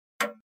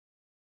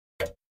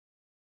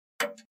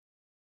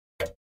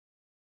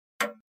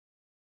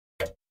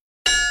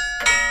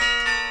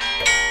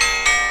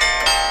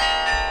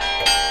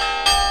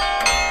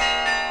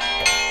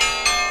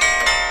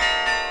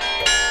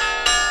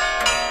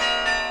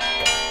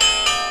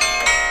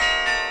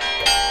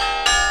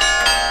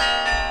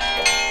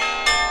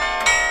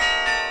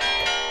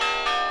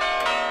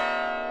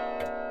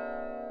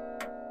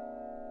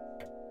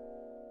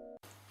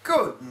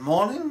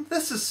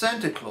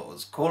Santa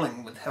Claus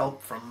calling with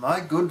help from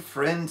my good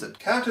friends at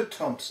Carter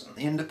Thompson,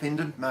 the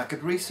independent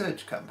market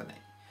research company.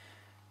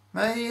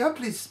 May I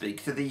please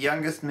speak to the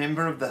youngest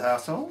member of the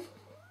household?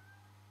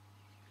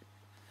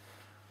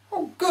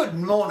 Oh, good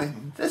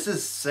morning. This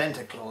is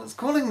Santa Claus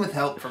calling with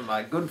help from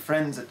my good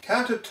friends at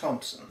Carter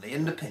Thompson, the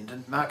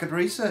independent market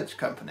research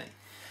company.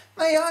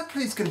 May I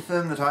please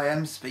confirm that I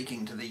am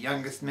speaking to the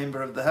youngest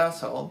member of the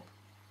household?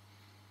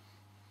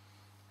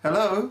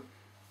 Hello?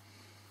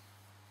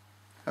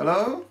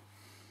 Hello?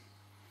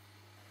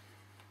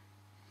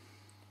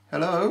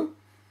 Hello?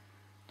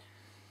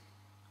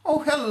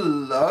 Oh,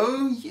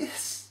 hello,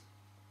 yes.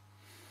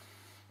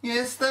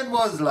 Yes, that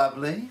was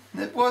lovely.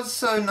 It was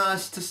so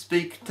nice to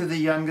speak to the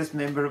youngest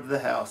member of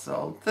the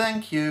household.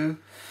 Thank you.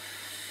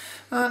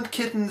 Aren't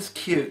kittens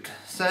cute?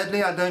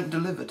 Sadly, I don't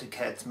deliver to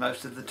cats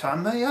most of the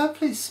time. May I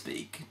please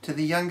speak to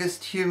the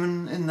youngest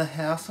human in the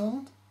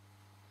household?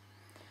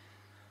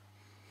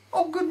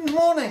 Oh, good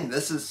morning.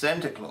 This is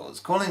Santa Claus,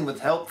 calling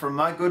with help from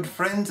my good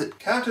friends at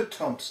Carter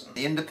Thompson,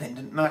 the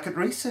independent market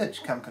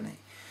research company.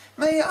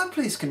 May I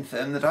please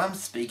confirm that I'm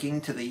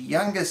speaking to the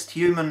youngest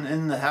human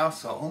in the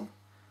household?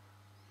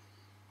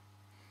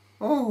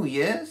 Oh,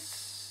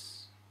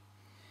 yes.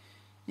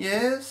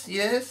 Yes,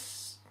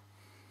 yes.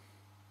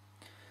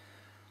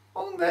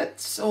 Oh,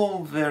 that's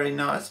all very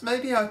nice.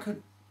 Maybe I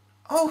could...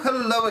 Oh,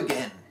 hello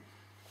again.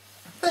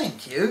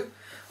 Thank you.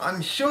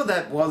 I'm sure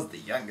that was the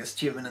youngest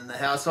human in the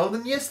household,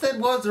 and yes, that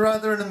was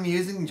rather an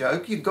amusing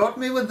joke. You got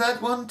me with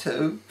that one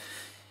too.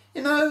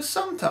 You know,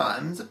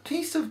 sometimes a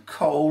piece of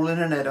coal in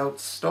an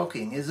adult's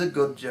stocking is a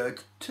good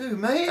joke too.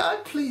 May I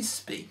please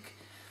speak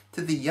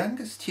to the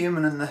youngest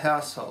human in the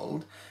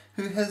household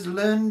who has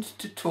learned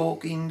to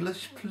talk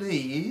English,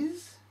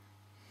 please?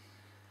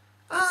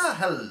 Ah,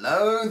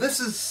 hello,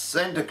 this is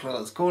Santa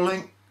Claus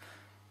calling.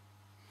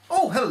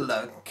 Oh,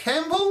 hello,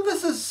 Campbell,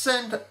 this is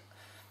Santa...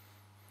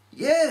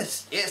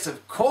 Yes, yes,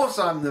 of course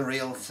I'm the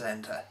real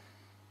Santa.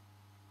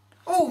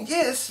 Oh,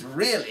 yes,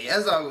 really,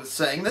 as I was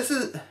saying, this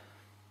is...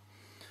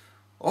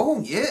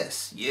 Oh,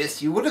 yes,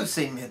 yes, you would have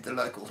seen me at the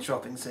local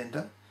shopping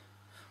centre.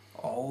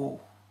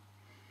 Oh.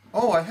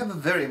 Oh, I have a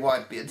very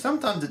white beard.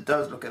 Sometimes it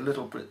does look a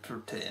little bit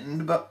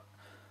pretend, but...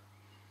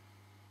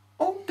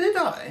 Oh, did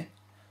I?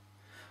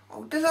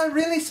 Oh, did I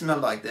really smell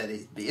like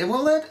Daddy's beer?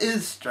 Well, that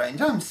is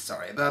strange. I'm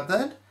sorry about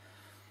that.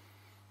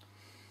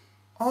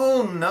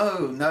 Oh,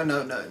 no,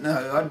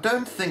 I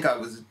don't think I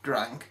was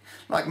drunk,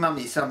 like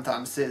Mummy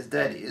sometimes says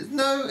Daddy is.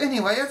 No,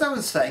 anyway, as I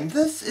was saying,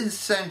 this is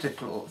Santa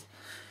Claus.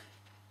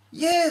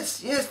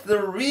 Yes, yes,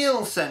 the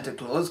real Santa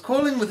Claus,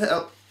 calling with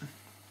help...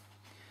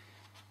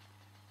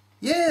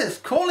 Yes,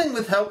 calling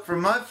with help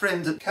from my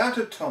friends at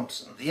Carter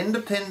Thompson, the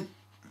independent...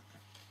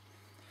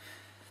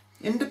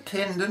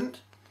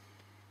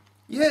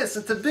 Yes,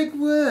 it's a big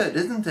word,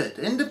 isn't it?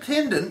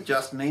 Independent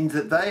just means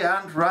that they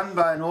aren't run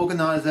by an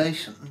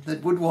organisation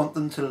that would want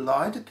them to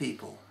lie to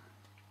people.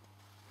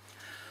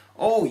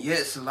 Oh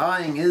yes,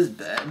 lying is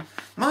bad.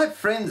 My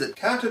friends at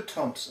Carter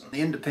Thompson,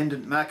 the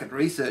independent market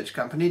research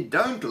company,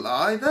 don't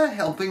lie. They're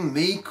helping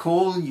me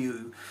call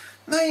you.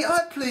 May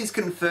I please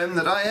confirm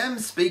that I am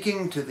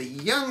speaking to the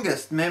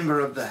youngest member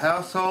of the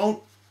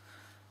household?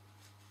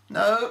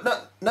 No.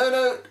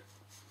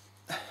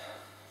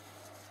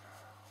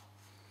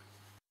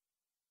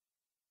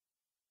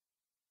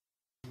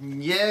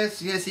 Yes,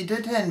 he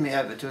did hand me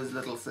over to his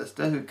little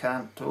sister who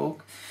can't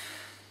talk.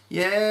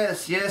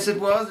 Yes, it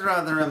was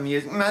rather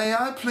amusing. May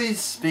I please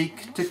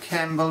speak to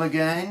Campbell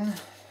again?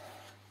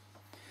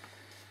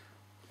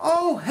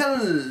 Oh,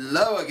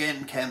 hello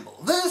again,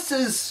 Campbell. This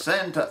is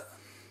Santa.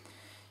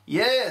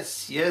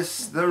 Yes,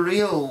 the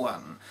real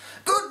one.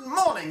 Good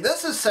morning,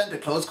 this is Santa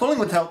Claus calling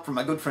with help from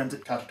my good friends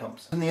at Carter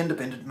Thompson, the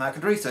independent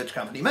market research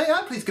company. May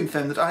I please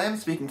confirm that I am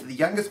speaking to the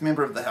youngest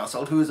member of the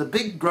household who is a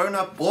big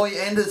grown-up boy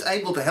and is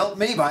able to help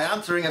me by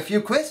answering a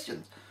few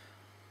questions?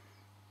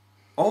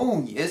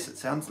 Oh, yes, it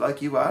sounds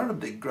like you are a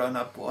big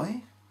grown-up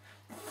boy.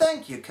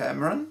 Thank you,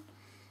 Cameron.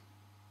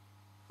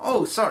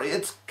 Oh, sorry,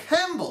 it's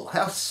Campbell.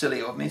 How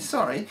silly of me,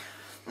 sorry.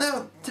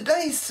 Now,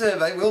 today's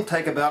survey will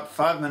take about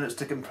 5 minutes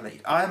to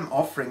complete. I am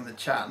offering the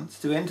chance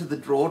to enter the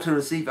draw to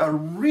receive a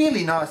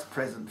really nice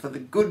present for the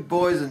good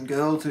boys and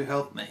girls who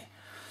helped me.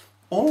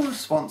 All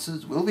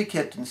responses will be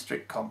kept in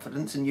strict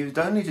confidence and used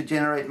only to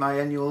generate my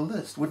annual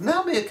list. Would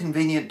now be a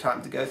convenient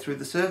time to go through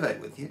the survey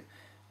with you.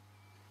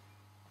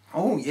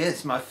 Oh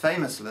yes, my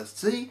famous list.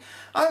 See,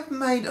 I've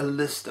made a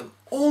list of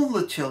all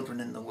the children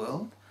in the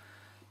world.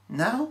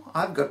 Now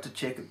I've got to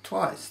check it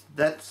twice.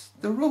 That's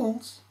the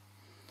rules.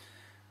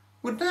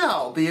 Would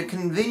now be a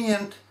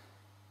convenient...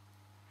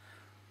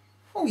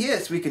 Oh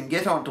yes, we can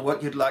get on to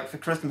what you'd like for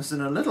Christmas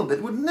in a little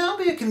bit. Would now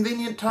be a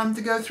convenient time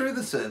to go through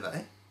the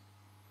survey?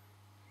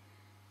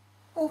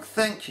 Oh,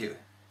 thank you.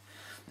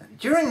 Now,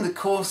 during the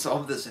course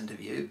of this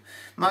interview,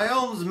 my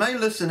elves may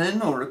listen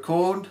in or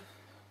record.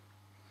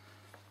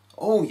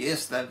 Oh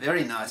yes, they're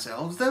very nice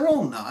elves. They're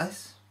all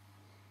nice.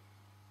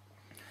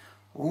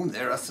 Oh,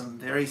 there are some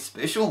very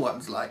special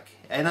ones like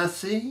Anna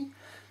C,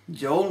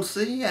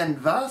 Jolsey and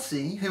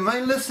Varsi who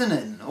may listen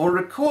in or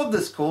record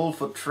this call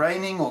for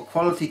training or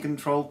quality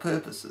control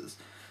purposes.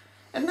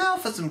 And now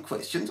for some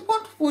questions.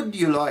 What would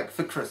you like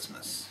for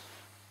Christmas?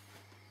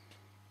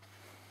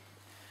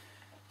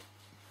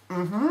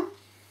 Uh-huh.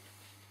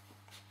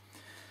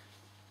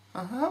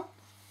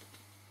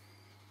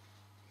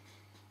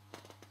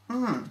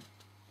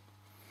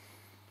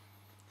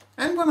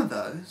 And one of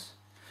those.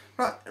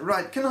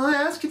 Right, can I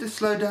ask you to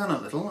slow down a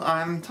little?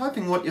 I'm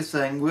typing what you're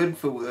saying word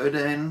for word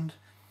and...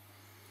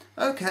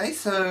 Okay,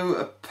 so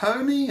a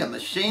pony, a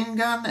machine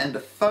gun and a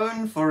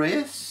phone for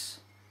S?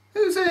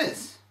 Who's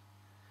S?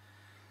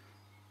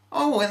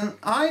 Oh, an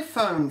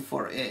iPhone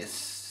for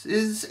S.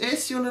 Is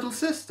S your little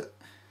sister?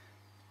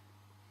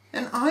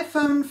 An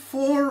iPhone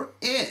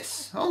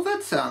 4S. Oh,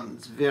 that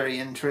sounds very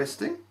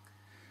interesting.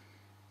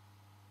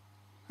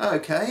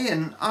 Okay,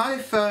 an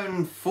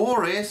iPhone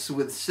 4S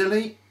with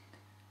silly...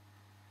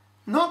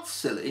 Not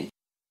silly.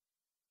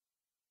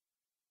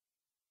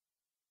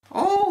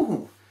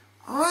 Oh,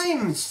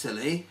 I'm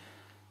silly.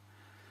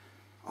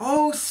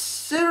 Oh,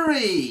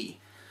 Siri.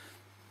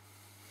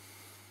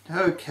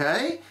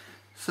 Okay,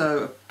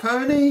 so a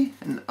pony,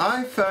 an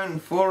iPhone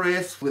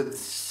 4S with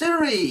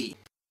Siri.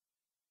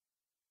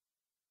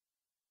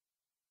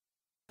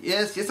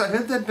 Yes, I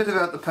heard that bit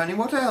about the pony.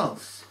 What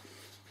else?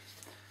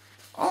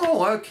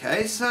 Oh,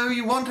 okay, so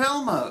you want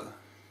Elmo.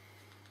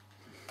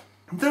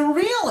 The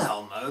real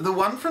Elmo, the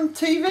one from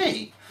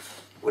TV.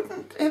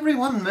 Wouldn't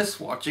everyone miss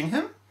watching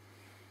him?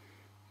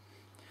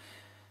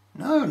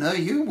 No,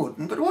 you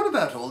wouldn't, but what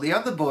about all the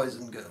other boys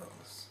and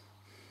girls?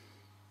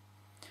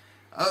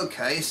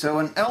 Okay, so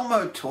an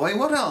Elmo toy,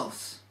 what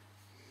else?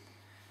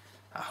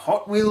 A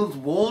Hot Wheels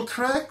wall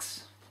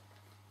tracks?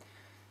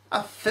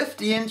 A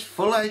 50-inch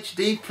Full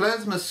HD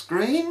plasma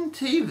screen,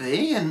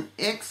 TV, an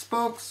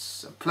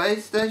Xbox, a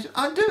PlayStation.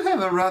 I do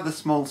have a rather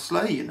small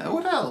sleigh, you know.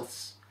 What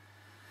else?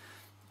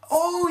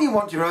 Oh, you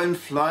want your own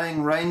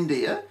flying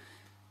reindeer?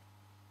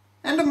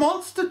 And a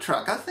monster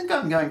truck. I think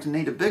I'm going to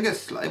need a bigger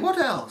sleigh. What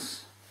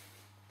else?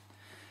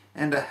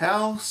 And a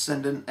house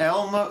and an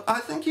Elmo.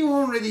 I think you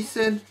already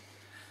said.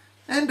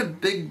 And a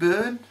big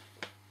bird.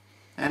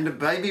 And a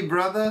baby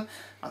brother.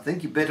 I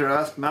think you better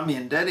ask Mummy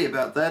and Daddy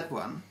about that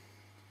one.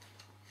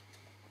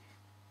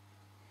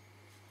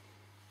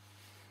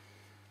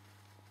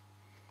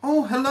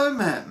 Oh, hello,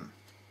 ma'am.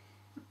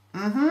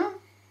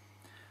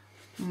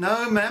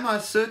 No, ma'am, I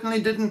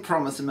certainly didn't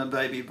promise him a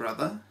baby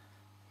brother.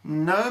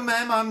 No,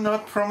 ma'am, I'm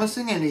not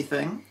promising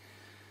anything.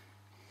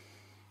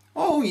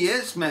 Oh,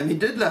 yes, ma'am, he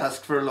did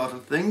ask for a lot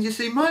of things. You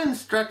see, my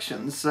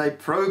instructions say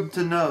probe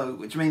to know,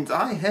 which means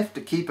I have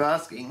to keep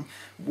asking,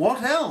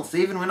 what else,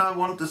 even when I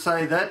want to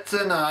say, that's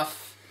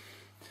enough.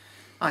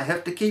 I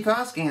have to keep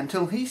asking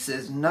until he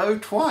says no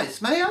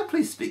twice. May I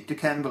please speak to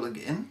Campbell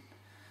again?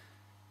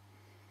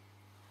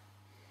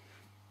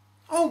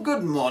 Oh,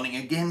 good morning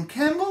again,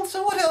 Campbell.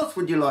 So what else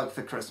would you like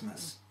for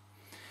Christmas?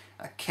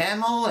 A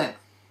camel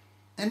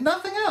and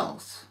nothing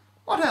else.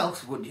 What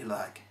else would you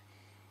like?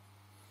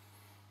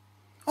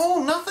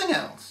 Oh, nothing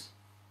else.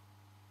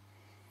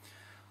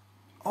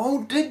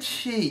 Oh, did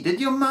she? Did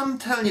your mum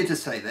tell you to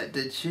say that,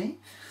 did she?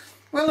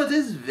 Well, it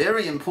is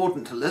very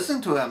important to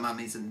listen to our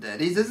mummies and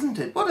daddies, isn't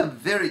it? What a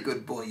very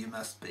good boy you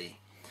must be.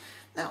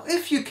 Now,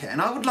 if you can,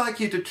 I would like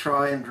you to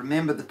try and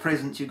remember the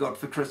presents you got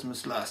for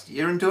Christmas last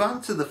year and to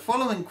answer the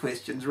following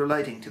questions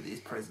relating to these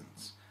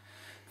presents.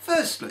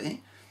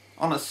 Firstly,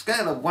 on a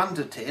scale of 1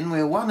 to 10,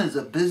 where 1 is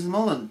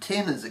abysmal and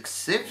 10 is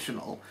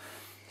exceptional,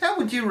 how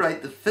would you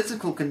rate the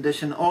physical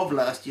condition of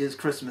last year's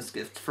Christmas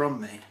gift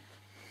from me?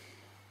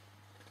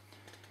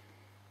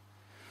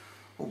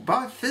 Well,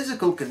 by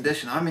physical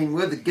condition, I mean,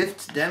 were the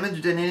gifts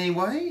damaged in any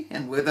way?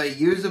 And were they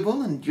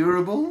usable and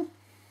durable?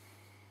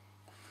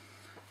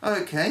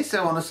 Okay,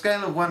 so on a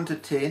scale of 1 to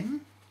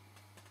 10,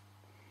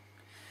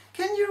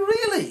 can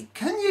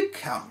you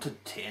count to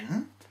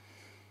 10?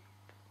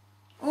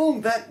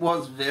 Oh, that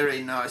was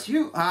very nice.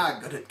 You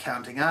are good at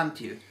counting, aren't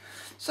you?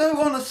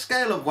 So on a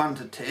scale of 1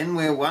 to 10,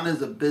 where 1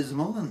 is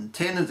abysmal and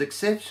 10 is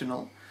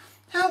exceptional,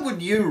 how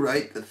would you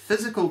rate the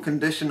physical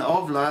condition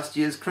of last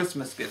year's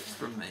Christmas gifts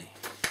from me?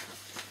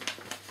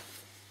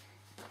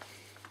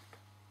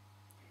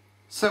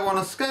 So on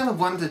a scale of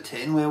 1 to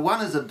 10, where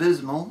 1 is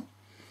abysmal,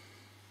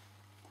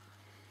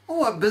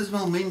 oh,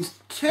 abysmal means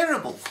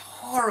terrible,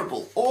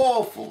 horrible,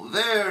 awful,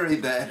 very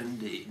bad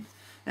indeed.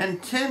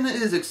 And 10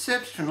 is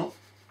exceptional.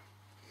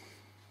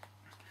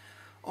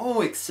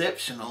 Oh,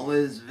 exceptional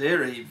is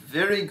very,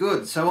 very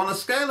good. So on a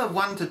scale of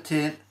 1 to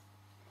 10...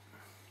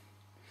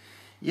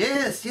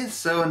 Yes,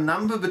 so a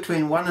number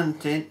between 1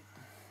 and 10...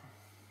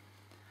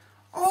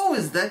 Oh,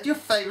 is that your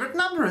favourite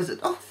number, is it?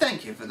 Oh,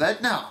 thank you for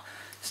that. Now,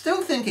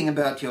 still thinking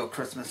about your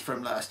Christmas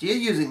from last year,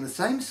 using the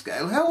same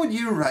scale, how would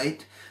you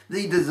rate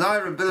the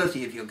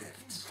desirability of your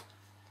gifts?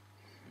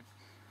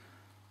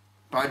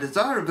 By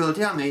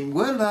desirability, I mean,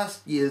 were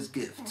last year's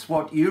gifts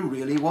what you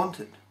really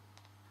wanted?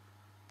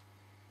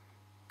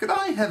 Could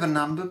I have a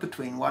number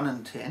between 1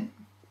 and 10?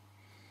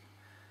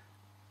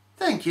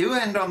 Thank you,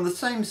 and on the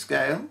same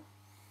scale?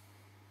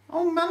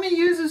 Oh, Mummy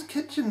uses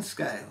kitchen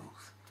scales.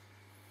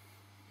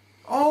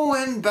 Oh,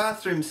 and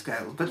bathroom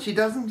scales, but she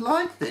doesn't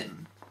like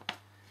them.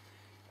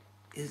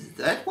 Is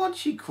that what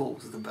she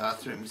calls the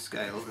bathroom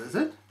scales, is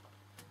it?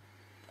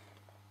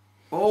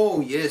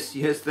 Oh, yes,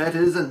 that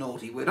is a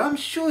naughty word. I'm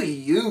sure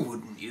you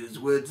wouldn't use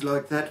words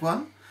like that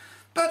one.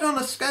 But on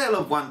a scale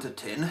of 1 to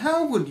 10,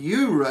 how would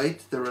you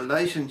rate the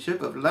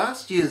relationship of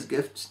last year's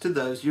gifts to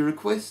those you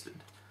requested?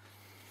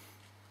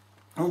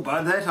 Oh,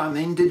 by that I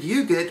mean, did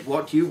you get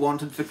what you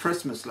wanted for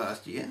Christmas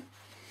last year?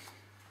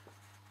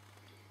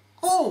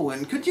 Oh,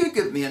 and could you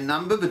give me a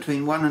number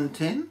between 1 and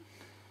 10?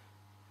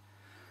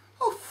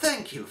 Oh,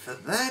 thank you for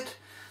that.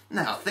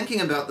 Now, thinking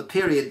about the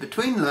period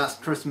between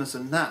last Christmas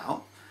and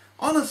now,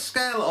 on a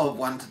scale of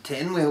 1 to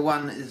 10, where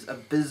 1 is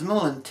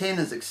abysmal and 10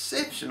 is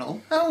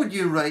exceptional, how would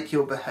you rate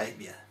your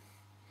behaviour?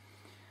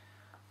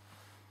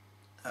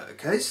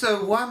 Okay,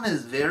 so 1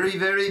 is very,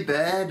 very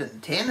bad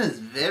and 10 is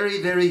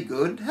very, very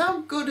good.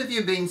 How good have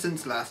you been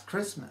since last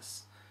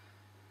Christmas?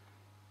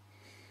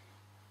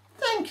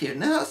 Thank you.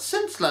 Now,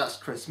 since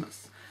last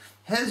Christmas,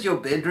 has your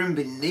bedroom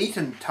been neat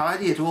and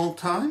tidy at all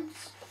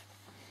times?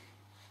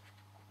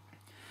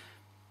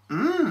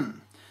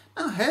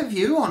 Now, have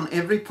you, on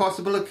every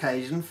possible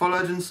occasion,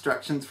 followed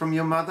instructions from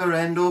your mother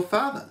and or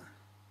father?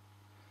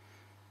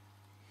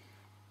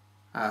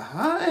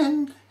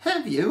 And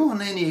have you,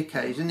 on any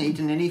occasion,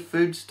 eaten any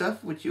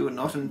foodstuff which you are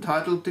not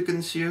entitled to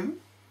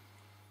consume?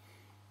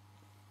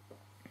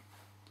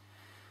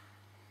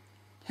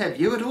 Have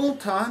you at all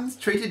times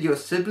treated your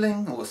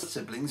sibling or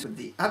siblings with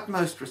the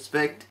utmost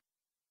respect,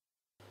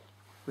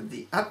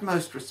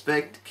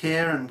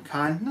 care and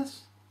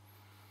kindness?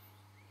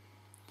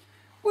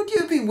 Would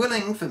you be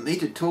willing for me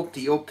to talk to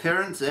your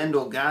parents and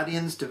or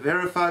guardians to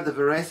verify the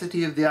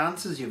veracity of the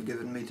answers you've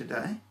given me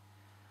today?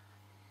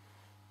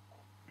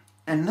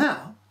 And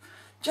now,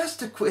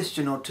 just a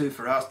question or two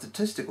for our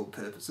statistical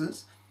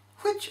purposes.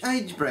 Which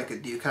age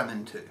bracket do you come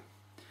into?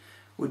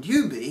 Would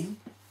you be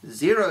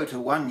 0 to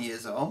 1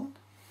 years old,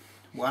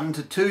 1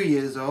 to 2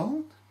 years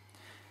old,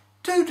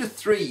 2 to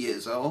 3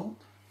 years old,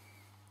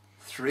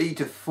 3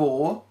 to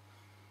 4,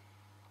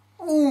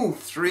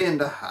 3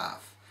 and a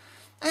half?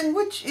 And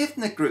which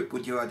ethnic group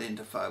would you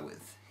identify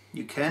with?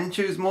 You can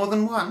choose more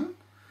than one.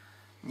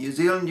 New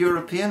Zealand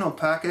European or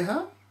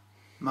Pākehā,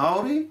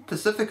 Māori,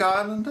 Pacific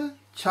Islander,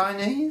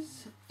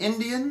 Chinese,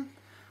 Indian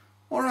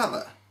or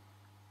other.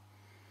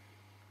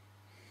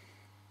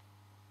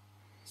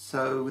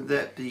 So would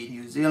that be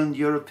New Zealand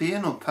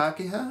European or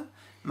Pākehā,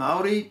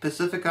 Māori,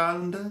 Pacific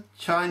Islander,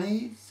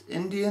 Chinese,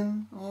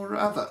 Indian or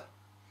other?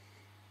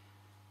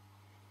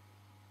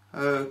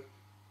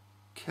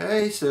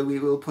 Okay, so we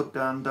will put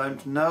down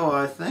don't know,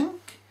 I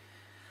think.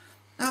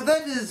 Now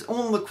that is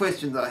all the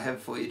questions I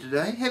have for you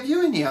today. Have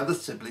you any other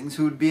siblings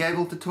who would be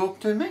able to talk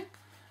to me?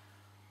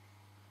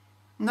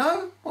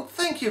 No? Well,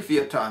 thank you for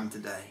your time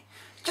today.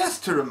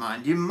 Just to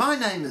remind you, my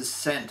name is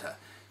Santa,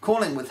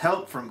 calling with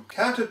help from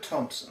Carter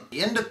Thompson,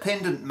 the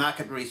independent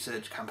market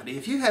research company.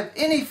 If you have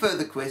any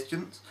further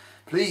questions,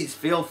 please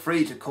feel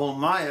free to call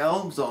my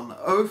elves on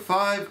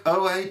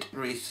 0508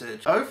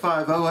 Research,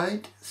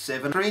 0508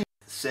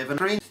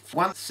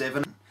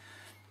 7317.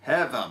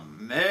 Have a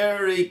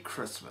Merry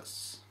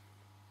Christmas.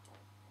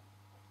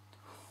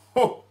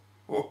 Ho,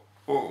 ho.